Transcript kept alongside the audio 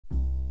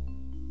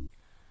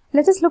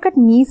Let us look at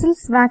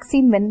measles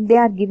vaccine when they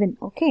are given.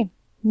 Okay,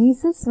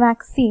 measles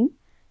vaccine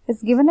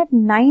is given at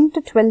 9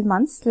 to 12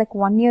 months, like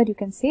 1 year you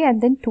can say,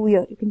 and then 2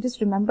 year. You can just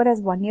remember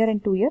as 1 year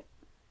and 2 year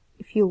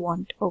if you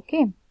want.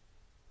 Okay,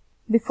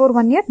 before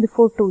 1 year,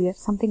 before 2 years,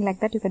 something like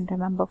that you can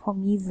remember for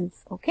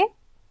measles. Okay,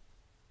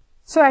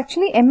 so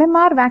actually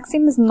MMR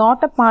vaccine is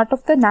not a part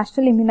of the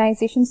national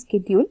immunization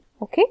schedule.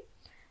 Okay,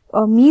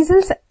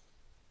 measles,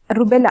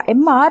 rubella,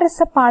 MR is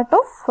a part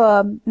of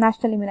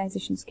national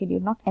immunization schedule,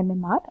 not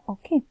MMR.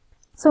 Okay,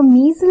 so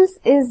measles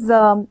is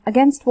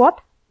against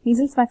what?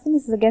 Measles vaccine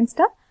is against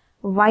a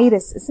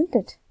virus, isn't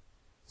it?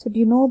 So do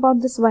you know about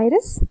this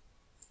virus?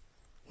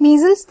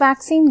 Measles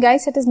vaccine,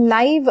 guys, it is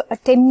live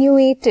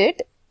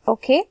attenuated,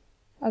 okay,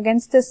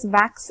 against this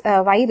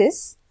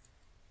virus.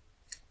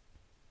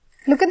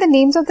 Look at the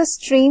names of the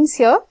strains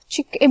here.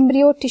 Chick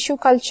embryo, tissue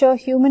culture,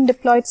 human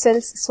diploid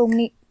cells, so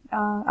many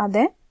are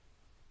there.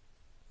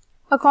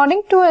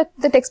 According to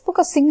the textbook,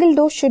 a single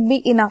dose should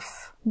be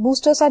enough.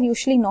 Boosters are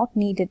usually not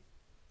needed.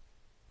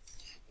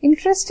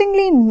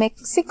 Interestingly, in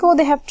Mexico,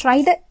 they have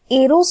tried an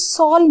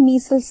aerosol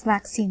measles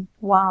vaccine.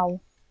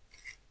 Wow.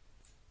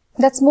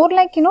 That's more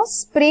like,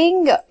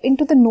 spraying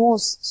into the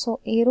nose. So,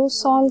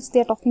 aerosols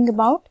they are talking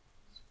about.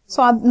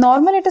 So,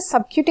 normally it is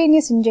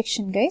subcutaneous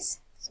injection,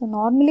 guys. So,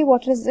 normally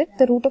what is it?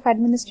 The route of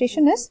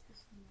administration is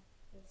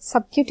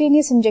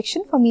subcutaneous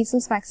injection for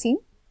measles vaccine.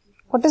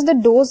 What is the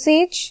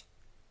dosage?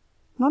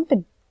 Not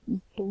the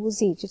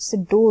dosage, it's the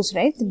dose,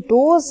 right? The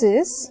dose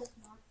is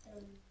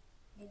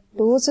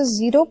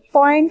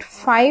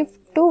 0.5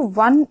 to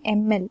 1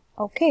 ml.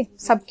 Okay,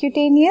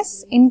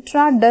 subcutaneous,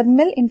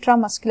 intradermal,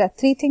 intramuscular.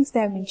 3 things they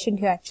have mentioned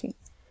here actually.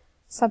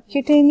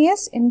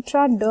 Subcutaneous,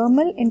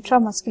 intradermal,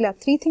 intramuscular.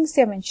 3 things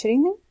they are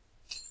mentioning.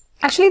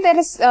 Actually, there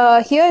is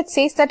here it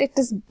says that it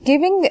is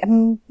give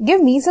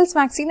measles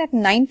vaccine at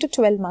 9 to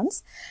 12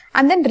 months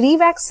and then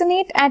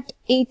revaccinate at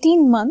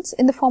 18 months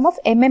in the form of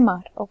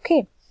MMR.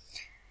 Okay.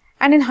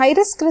 And in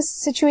high-risk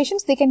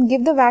situations, they can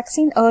give the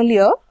vaccine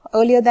earlier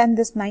than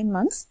this 9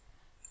 months.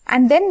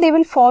 And then they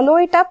will follow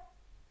it up,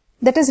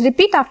 that is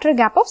repeat after a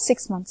gap of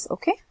 6 months.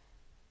 Okay.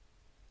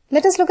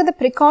 Let us look at the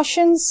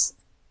precautions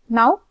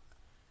now.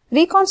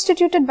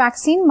 Reconstituted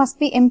vaccine must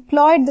be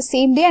employed the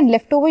same day and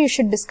leftover you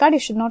should discard. You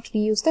should not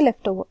reuse the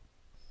leftover.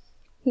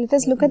 Let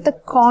us look at the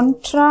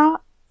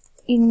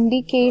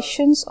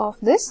contraindications of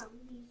this.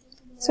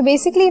 So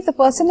basically, if the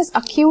person is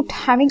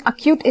having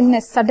acute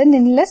illness, sudden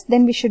illness,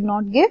 then we should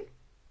not give.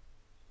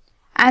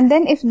 And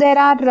then if they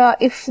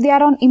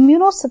are on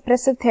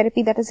immunosuppressive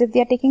therapy, that is if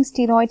they are taking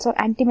steroids or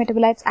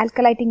antimetabolites,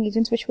 alkylating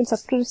agents which will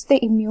suppress the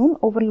immune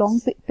over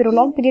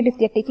prolonged period, if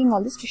they are taking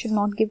all this, we should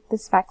not give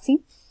this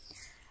vaccine.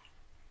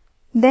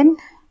 Then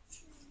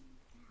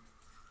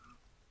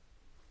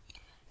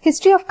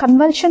history of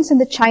convulsions in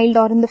the child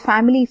or in the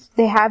family, if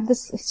they have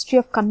this history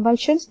of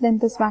convulsions, then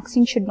this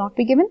vaccine should not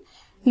be given.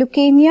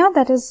 Leukemia,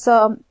 that is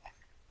a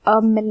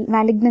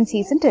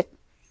malignancy, isn't it?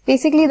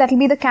 Basically, that will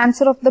be the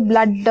cancer of the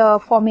blood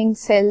forming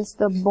cells,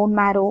 the bone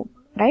marrow,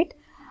 right?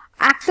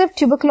 Active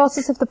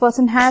tuberculosis, if the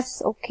person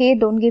has, okay,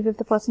 don't give if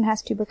the person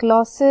has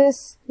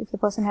tuberculosis. If the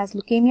person has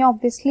leukemia,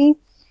 obviously.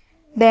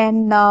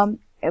 Then,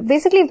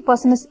 basically, if the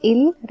person is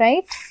ill,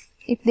 right?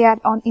 If they are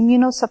on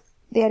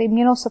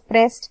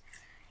immunosuppressed,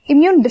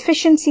 immune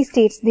deficiency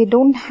states, they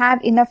don't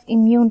have enough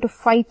immune to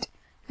fight,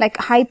 like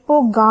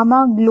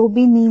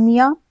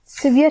hypogammaglobulinemia,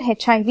 severe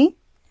HIV,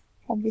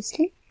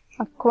 obviously.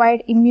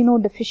 Acquired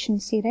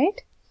immunodeficiency,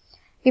 right?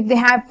 If they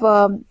have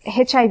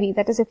HIV,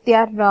 that is if they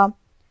are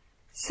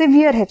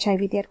severe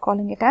HIV, they are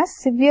calling it as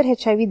severe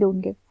HIV,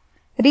 don't give.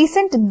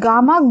 Recent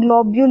gamma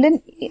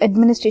globulin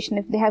administration,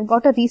 if they have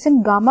got a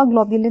recent gamma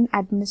globulin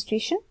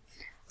administration.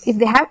 If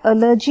they have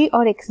allergy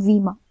or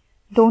eczema,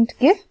 don't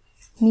give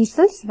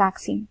measles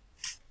vaccine.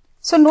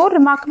 So no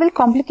remarkable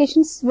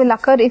complications will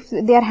occur if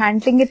they are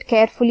handling it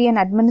carefully and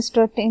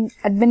administering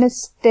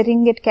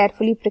it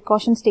carefully,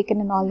 precautions taken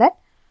and all that.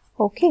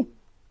 Okay.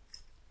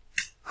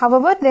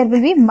 However, there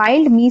will be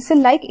mild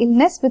measles-like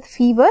illness with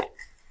fever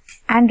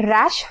and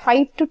rash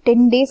 5 to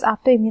 10 days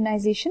after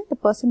immunization. The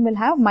person will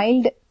have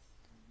mild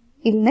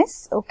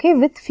illness, okay,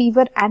 with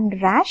fever and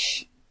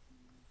rash.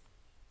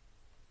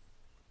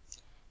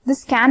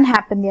 This can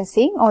happen, they are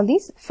saying, all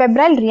these.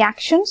 Febrile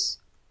reactions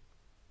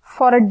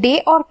for a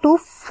day or two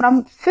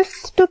from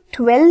 5th to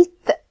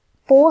 12th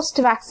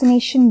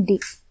post-vaccination day.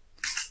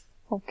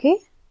 Okay.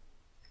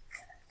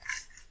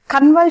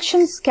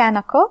 Convulsions can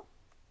occur.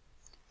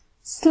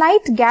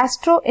 Slight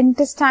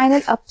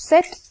gastrointestinal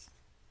upset.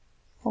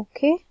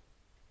 Okay.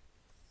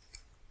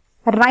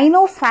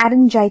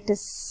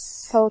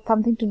 Rhinopharyngitis. So,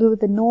 something to do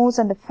with the nose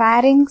and the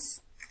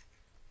pharynx.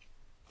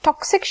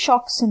 Toxic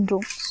shock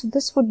syndrome. So,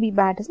 this would be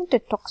bad, isn't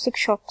it? Toxic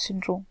shock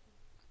syndrome.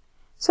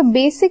 So,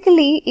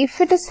 basically,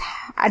 if it is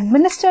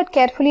administered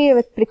carefully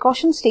with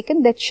precautions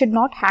taken, that should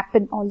not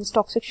happen, all this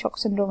toxic shock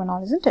syndrome and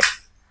all, isn't it?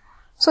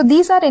 So,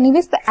 these are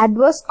anyways the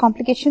adverse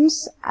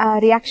complications,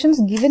 reactions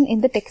given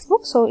in the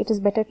textbook. So, it is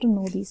better to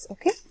know these,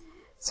 okay?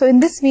 So, in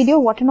this video,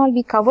 what and all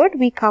we covered?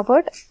 We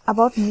covered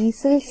about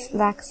measles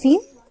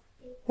vaccine,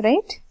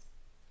 right?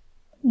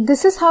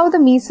 This is how the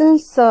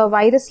measles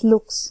virus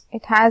looks.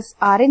 It has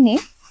RNA.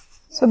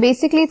 So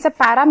basically it's a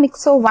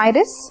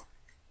paramyxovirus,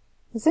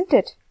 isn't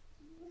it?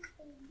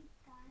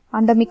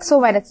 Under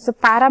myxovirus, it's a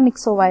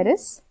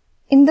paramyxovirus.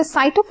 In the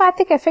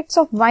cytopathic effects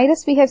of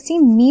virus, we have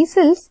seen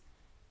measles.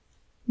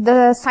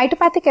 The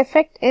cytopathic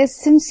effect is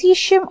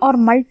syncytium or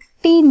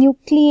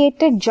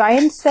multinucleated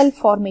giant cell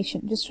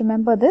formation. Just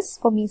remember this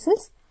for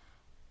measles.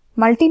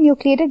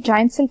 Multinucleated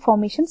giant cell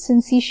formation,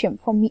 syncytium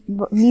for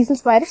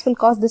measles virus will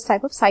cause this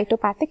type of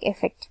cytopathic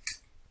effect.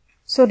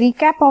 So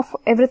recap of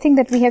everything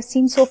that we have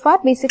seen so far.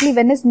 Basically,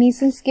 when is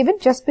measles given?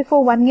 Just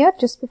before 1 year,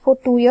 just before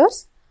 2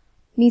 years.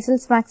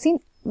 Measles vaccine,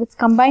 which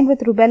combined with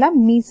rubella,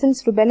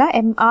 measles, rubella,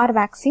 MR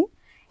vaccine.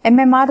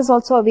 MMR is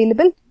also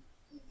available.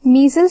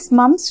 Measles,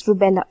 mumps,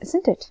 rubella,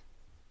 isn't it?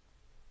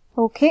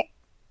 Okay.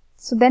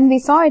 So then we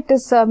saw it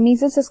is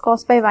measles is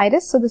caused by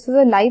virus. So this is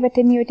a live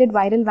attenuated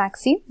viral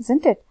vaccine,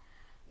 isn't it?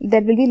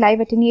 There will be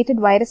live attenuated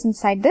virus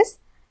inside this.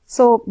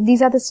 So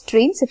these are the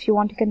strains. If you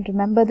want, you can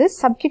remember this.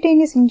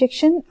 Subcutaneous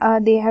injection,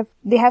 they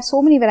have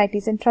so many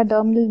varieties: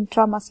 intradermal,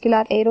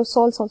 intramuscular,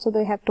 aerosols. Also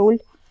they have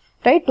told,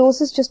 right?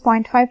 Dose is just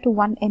 0.5 to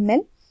 1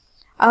 ml.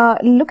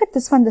 Look at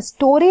this one. The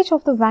storage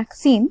of the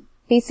vaccine,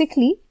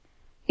 basically,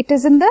 it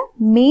is in the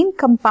main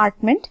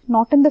compartment,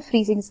 not in the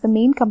freezing. It's the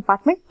main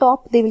compartment.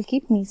 Top, they will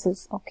keep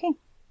measles. Okay.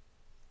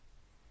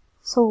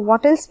 So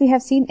what else we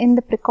have seen in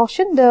the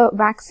precaution? The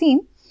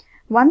vaccine,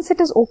 once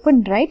it is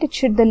opened, right,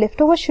 the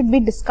leftover should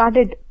be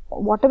discarded.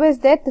 Whatever is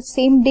there, the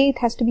same day it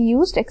has to be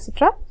used,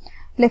 etc.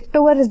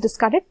 Leftover is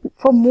discarded.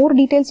 For more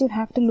details, you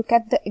have to look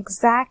at the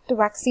exact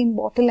vaccine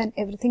bottle and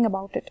everything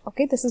about it.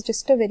 Okay, this is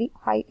just a very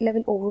high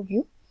level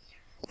overview.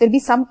 There will be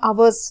some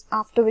hours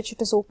after which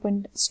it is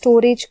opened,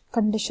 storage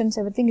conditions,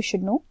 everything you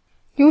should know.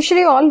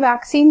 Usually all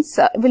vaccines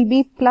will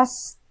be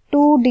plus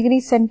 2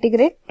 degrees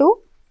centigrade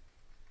to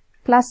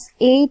plus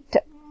 8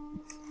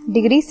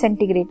 degrees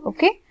centigrade.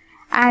 Okay.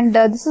 And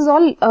this is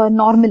all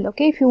normal,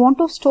 okay. If you want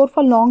to store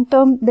for long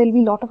term, there will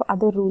be a lot of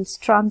other rules.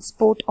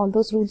 Transport, all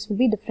those rules will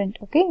be different,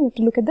 okay. You have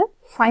to look at the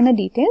finer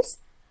details.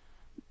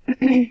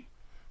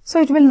 So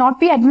it will not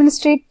be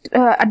administered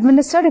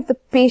if the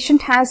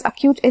patient has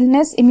acute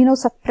illness,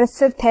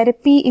 immunosuppressive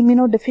therapy,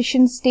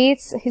 immunodeficient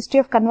states, history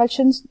of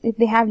convulsions, if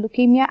they have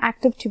leukemia,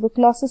 active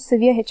tuberculosis,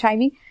 severe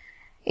HIV,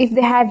 if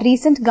they had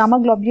recent gamma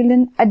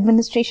globulin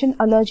administration,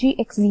 allergy,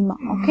 eczema,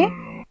 okay.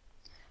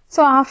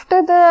 So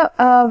after the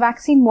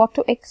vaccine, what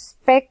to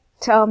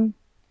expect?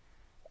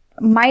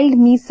 Mild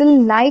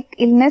measles-like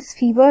illness,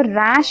 fever,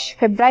 rash,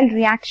 febrile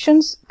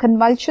reactions,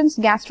 convulsions,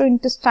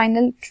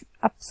 gastrointestinal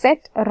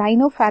upset,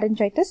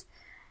 rhinopharyngitis,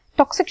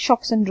 toxic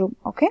shock syndrome,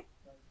 okay.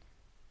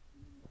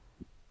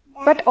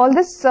 But all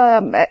this,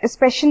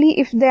 especially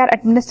if they are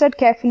administered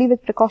carefully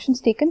with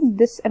precautions taken,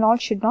 this and all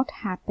should not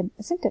happen,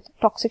 isn't it?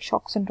 Toxic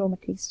shock syndrome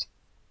at least.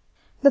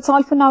 That's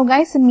all for now,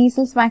 guys, in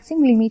measles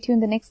vaccine. We'll meet you in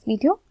the next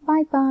video.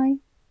 Bye-bye.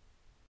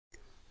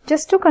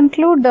 Just to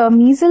conclude,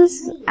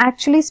 measles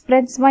actually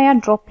spreads via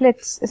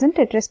droplets, isn't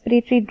it?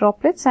 Respiratory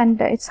droplets, and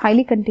it's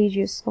highly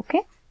contagious,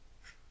 okay?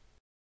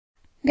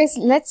 Guys,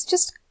 let's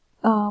just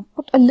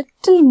put a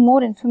little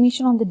more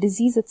information on the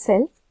disease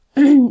itself.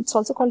 It's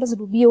also called as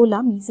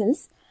rubeola,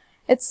 measles.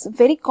 It's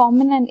very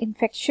common and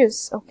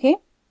infectious, okay?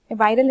 A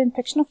viral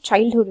infection of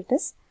childhood it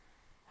is.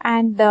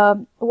 And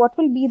what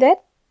will be there?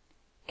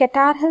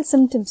 Catarrhal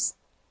symptoms.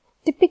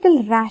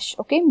 Typical rash,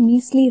 okay?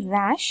 Measly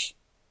rash.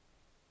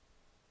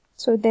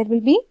 So there will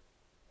be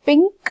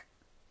pink,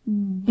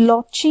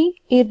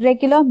 blotchy,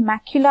 irregular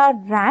macular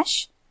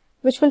rash,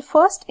 which will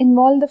first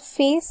involve the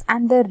face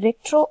and the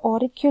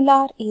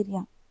retroauricular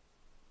area.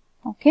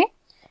 Okay.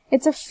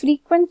 It's a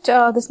frequent,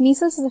 this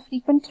measles is a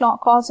frequent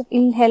cause of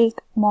ill health,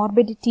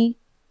 morbidity,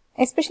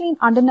 especially in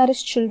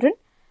undernourished children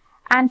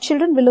and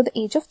children below the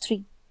age of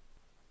 3.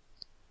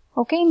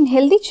 Okay. In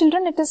healthy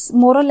children, it is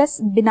more or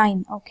less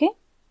benign. Okay.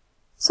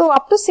 So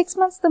up to 6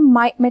 months, the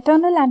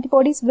maternal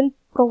antibodies will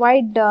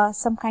provide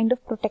some kind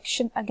of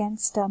protection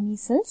against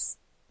measles.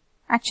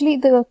 Actually,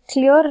 the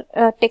clear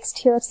text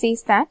here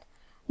says that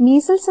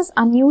measles is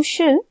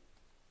unusual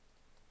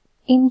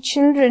in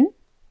children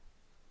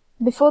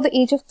before the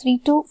age of 3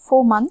 to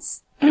 4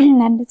 months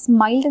and it's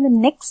mild in the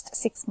next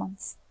 6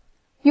 months.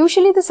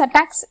 Usually this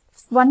attacks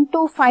 1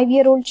 to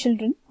 5-year-old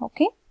children,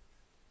 okay.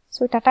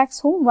 So it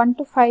attacks whom? 1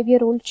 to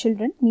 5-year-old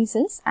children,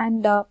 measles,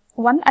 and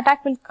one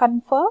attack will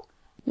confer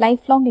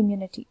lifelong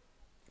immunity.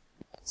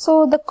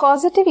 So the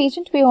causative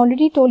agent, we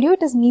already told you,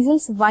 it is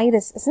measles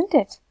virus, isn't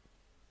it?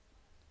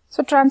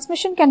 So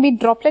transmission can be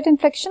droplet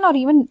infection or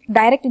even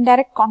direct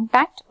indirect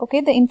contact. Okay,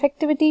 the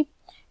infectivity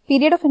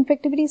period of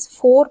infectivity is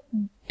 4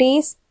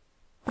 days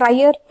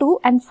prior to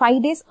and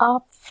 5 days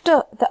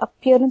after the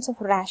appearance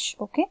of rash.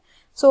 Okay,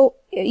 so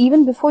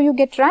even before you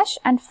get rash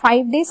and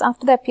 5 days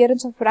after the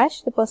appearance of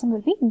rash, the person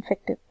will be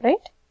infected,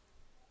 right?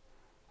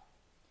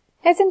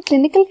 As in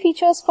clinical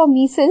features for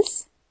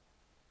measles,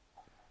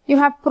 you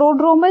have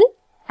prodromal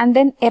and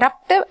then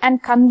eruptive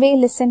and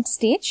convalescent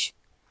stage.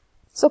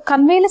 So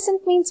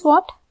convalescent means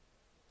what?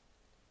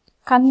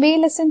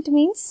 Convalescent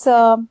means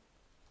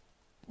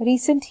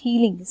recent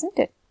healing, isn't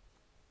it?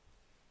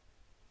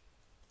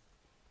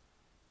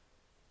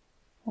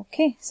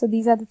 Okay, so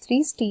these are the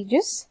 3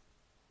 stages.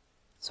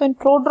 So in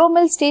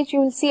prodromal stage, you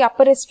will see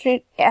upper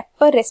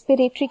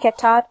respiratory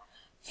catarrh,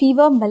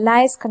 fever,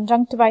 malaise,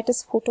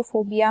 conjunctivitis,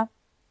 photophobia,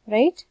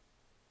 right?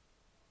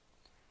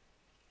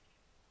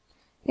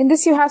 In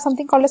this, you have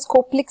something called as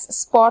Koplik's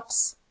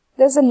spots.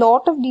 There's a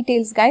lot of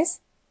details, guys.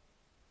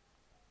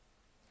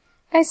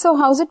 Okay, so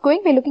how's it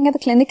going? We're looking at the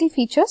clinical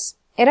features.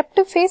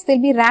 Eruptive phase,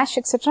 there'll be rash,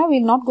 etc.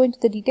 We'll not go into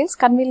the details.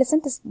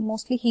 Convalescent is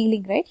mostly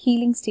healing, right?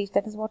 Healing stage,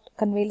 that is what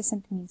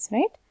convalescent means,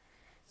 right?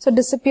 So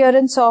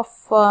disappearance of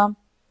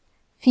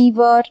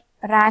fever,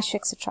 rash,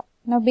 etc.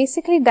 Now,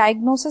 basically,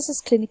 diagnosis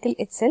is clinical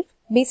itself.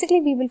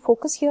 Basically, we will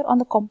focus here on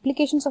the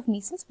complications of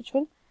measles, which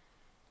will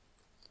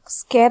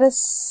scare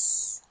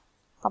us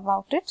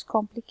about it.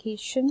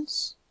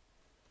 Complications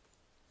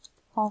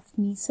of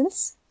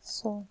measles.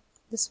 So,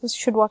 this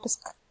should what is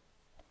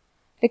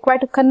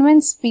required to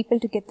convince people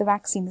to get the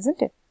vaccine,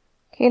 isn't it?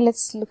 Okay,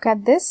 let's look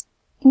at this.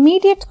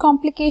 Immediate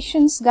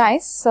complications,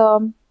 guys.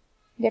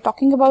 We are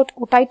talking about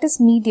otitis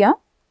media.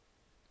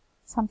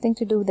 Something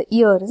to do with the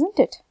ear, isn't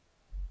it?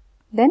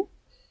 Then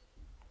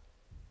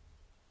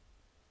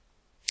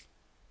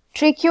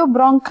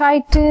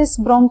tracheobronchitis,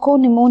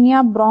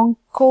 bronchopneumonia,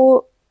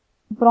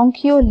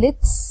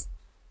 bronchiolitis,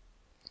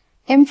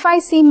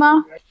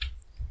 emphysema,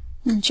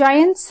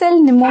 giant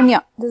cell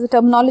pneumonia. There's a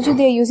terminology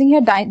they are using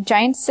here,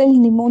 giant cell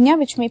pneumonia,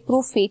 which may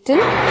prove fatal.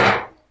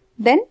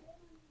 Then,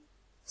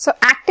 so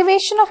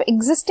activation of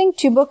existing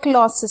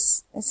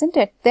tuberculosis, isn't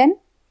it? Then,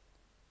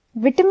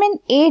 vitamin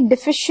A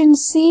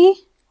deficiency,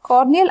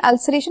 corneal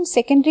ulceration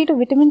secondary to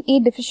vitamin A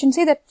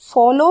deficiency that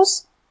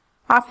follows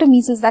after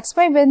measles. That's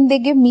why when they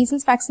give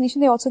measles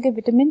vaccination, they also give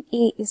vitamin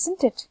A,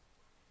 isn't it?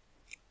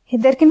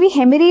 There can be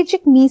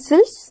hemorrhagic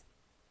measles,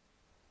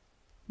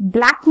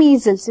 black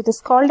measles. It is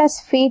called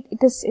as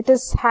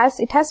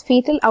it has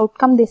fatal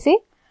outcome, they say.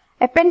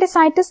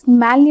 Appendicitis,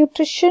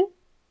 malnutrition,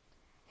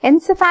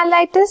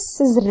 encephalitis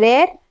is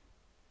rare.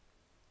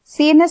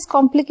 CNS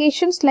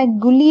complications like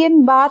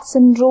Guillain-Barré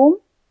syndrome.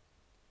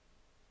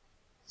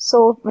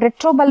 So,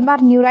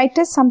 retrobulbar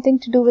neuritis, something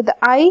to do with the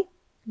eye.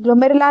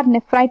 Glomerular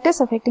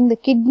nephritis affecting the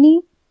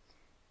kidney.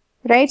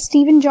 Right?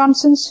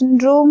 Stevens-Johnson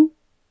syndrome.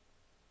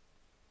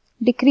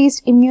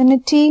 Decreased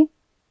immunity.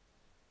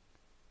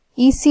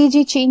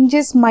 ECG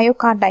changes,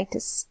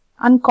 myocarditis.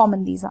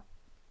 Uncommon these are.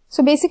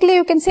 So, basically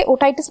you can say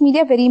otitis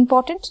media, very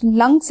important.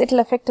 Lungs, it will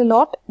affect a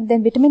lot.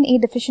 Then vitamin A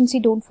deficiency,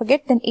 don't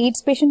forget. Then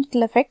AIDS patient, it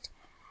will affect.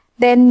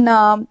 Then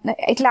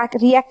it will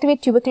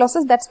reactivate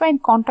tuberculosis. That's why in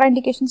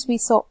contraindications we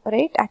saw,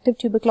 right? Active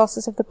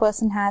tuberculosis if the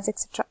person has,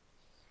 etc.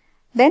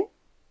 Then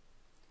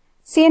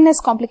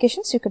CNS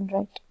complications you can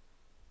write.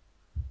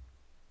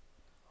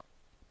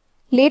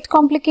 Late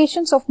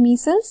complications of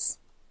measles.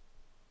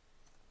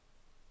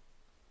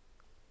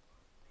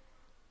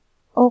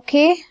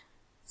 Okay.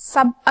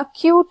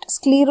 Subacute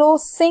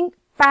sclerosing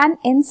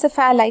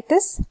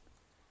panencephalitis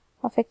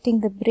affecting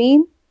the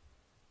brain,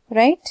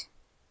 right?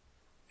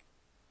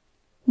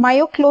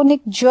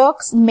 Myoclonic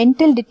jerks,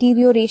 mental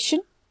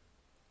deterioration.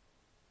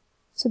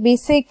 So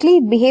basically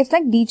it behaves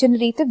like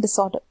degenerative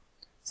disorder.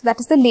 So that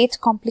is the late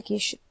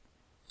complication.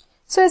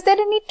 So is there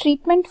any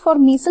treatment for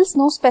measles?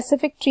 No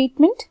specific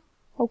treatment.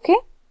 Okay.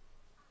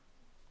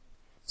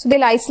 So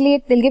they'll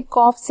isolate, they'll give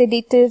cough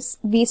sedatives,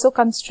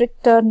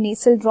 vasoconstrictor,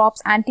 nasal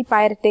drops,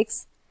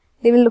 antipyretics.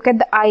 They will look at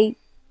the eye,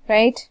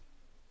 right?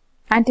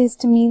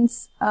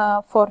 Antihistamines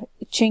for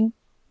itching.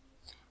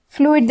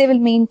 Fluid they will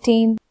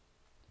maintain.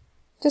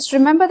 Just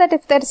remember that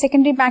if there is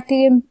secondary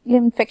bacterial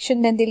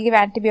infection, then they'll give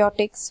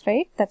antibiotics,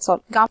 right? That's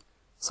all.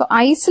 So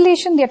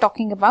isolation they are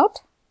talking about.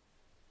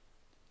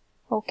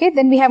 Okay,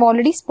 then we have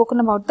already spoken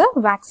about the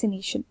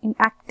vaccination,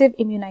 inactive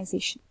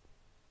immunization.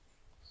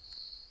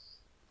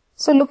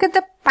 So look at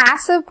the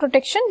passive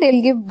protection,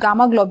 they'll give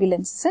gamma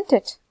globulins, isn't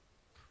it?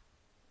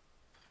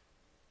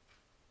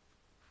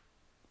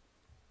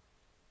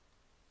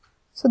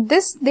 So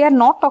this, they are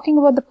not talking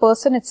about the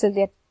person itself,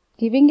 they are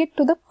giving it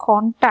to the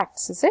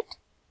contacts, is it?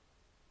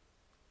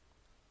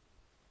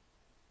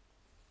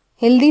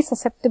 Healthy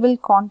susceptible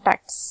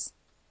contacts.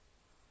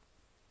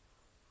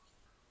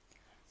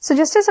 So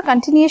just as a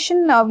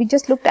continuation, we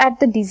just looked at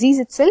the disease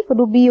itself,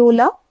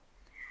 rubeola,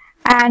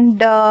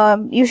 and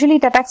usually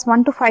it attacks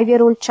 1 to 5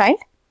 year old child.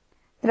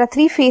 There are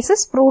 3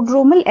 phases: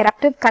 prodromal,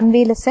 eruptive,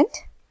 convalescent.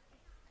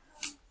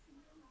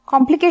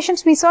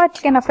 Complications we saw, it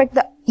can affect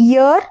the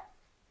ear,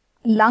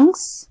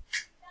 lungs.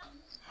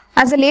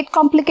 As a late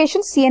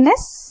complication,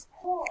 CNS.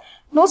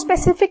 No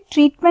specific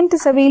treatment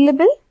is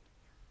available.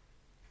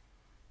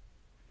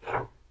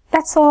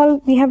 That's all.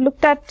 We have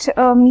looked at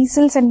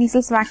measles and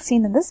measles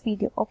vaccine in this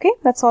video. Okay,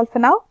 that's all for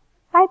now.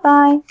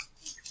 Bye-bye.